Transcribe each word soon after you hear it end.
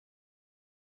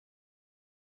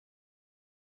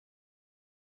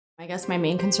I guess my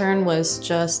main concern was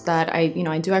just that I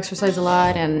do exercise a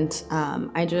lot, and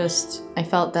I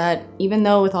felt that even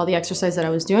though with all the exercise that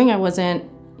I was doing, I wasn't,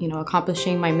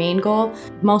 accomplishing my main goal,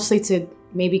 mostly to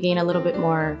maybe gain a little bit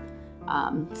more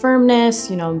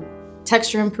firmness,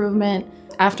 texture improvement.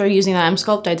 After using the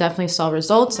Emscuplt, I definitely saw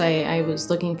results. I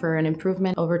was looking for an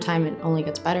improvement. Over time, it only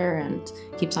gets better and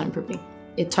keeps on improving.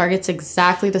 It targets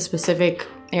exactly the specific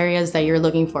areas that you're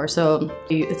looking for. So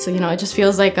it's, it just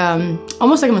feels like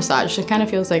almost like a massage. It kind of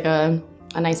feels like a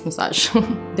nice massage.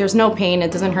 There's no pain,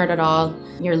 it doesn't hurt at all.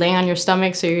 You're laying on your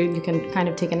stomach, so you can kind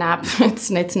of take a nap.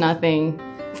 It's nothing.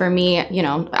 For me,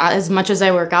 as much as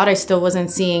I work out, I still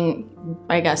wasn't seeing,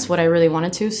 I guess, what I really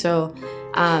wanted to. So,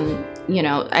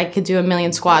 I could do a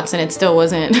million squats and it still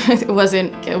wasn't, I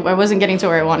wasn't getting to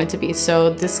where I wanted to be.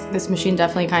 So this machine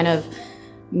definitely kind of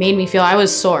made me feel I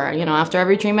was sore. After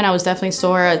every treatment, I was definitely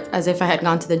sore, as if I had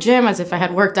gone to the gym, as if I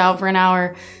had worked out for an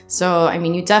hour. So, I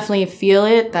mean, you definitely feel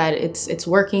it, that it's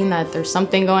working, that there's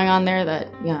something going on there, that,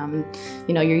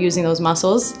 you're using those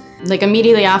muscles. Like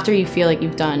immediately after, you feel like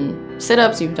you've done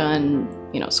sit-ups, you've done,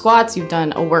 squats, you've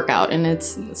done a workout. And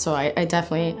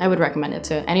I would recommend it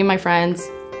to any of my friends.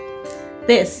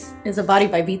 This is a Body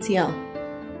by BTL.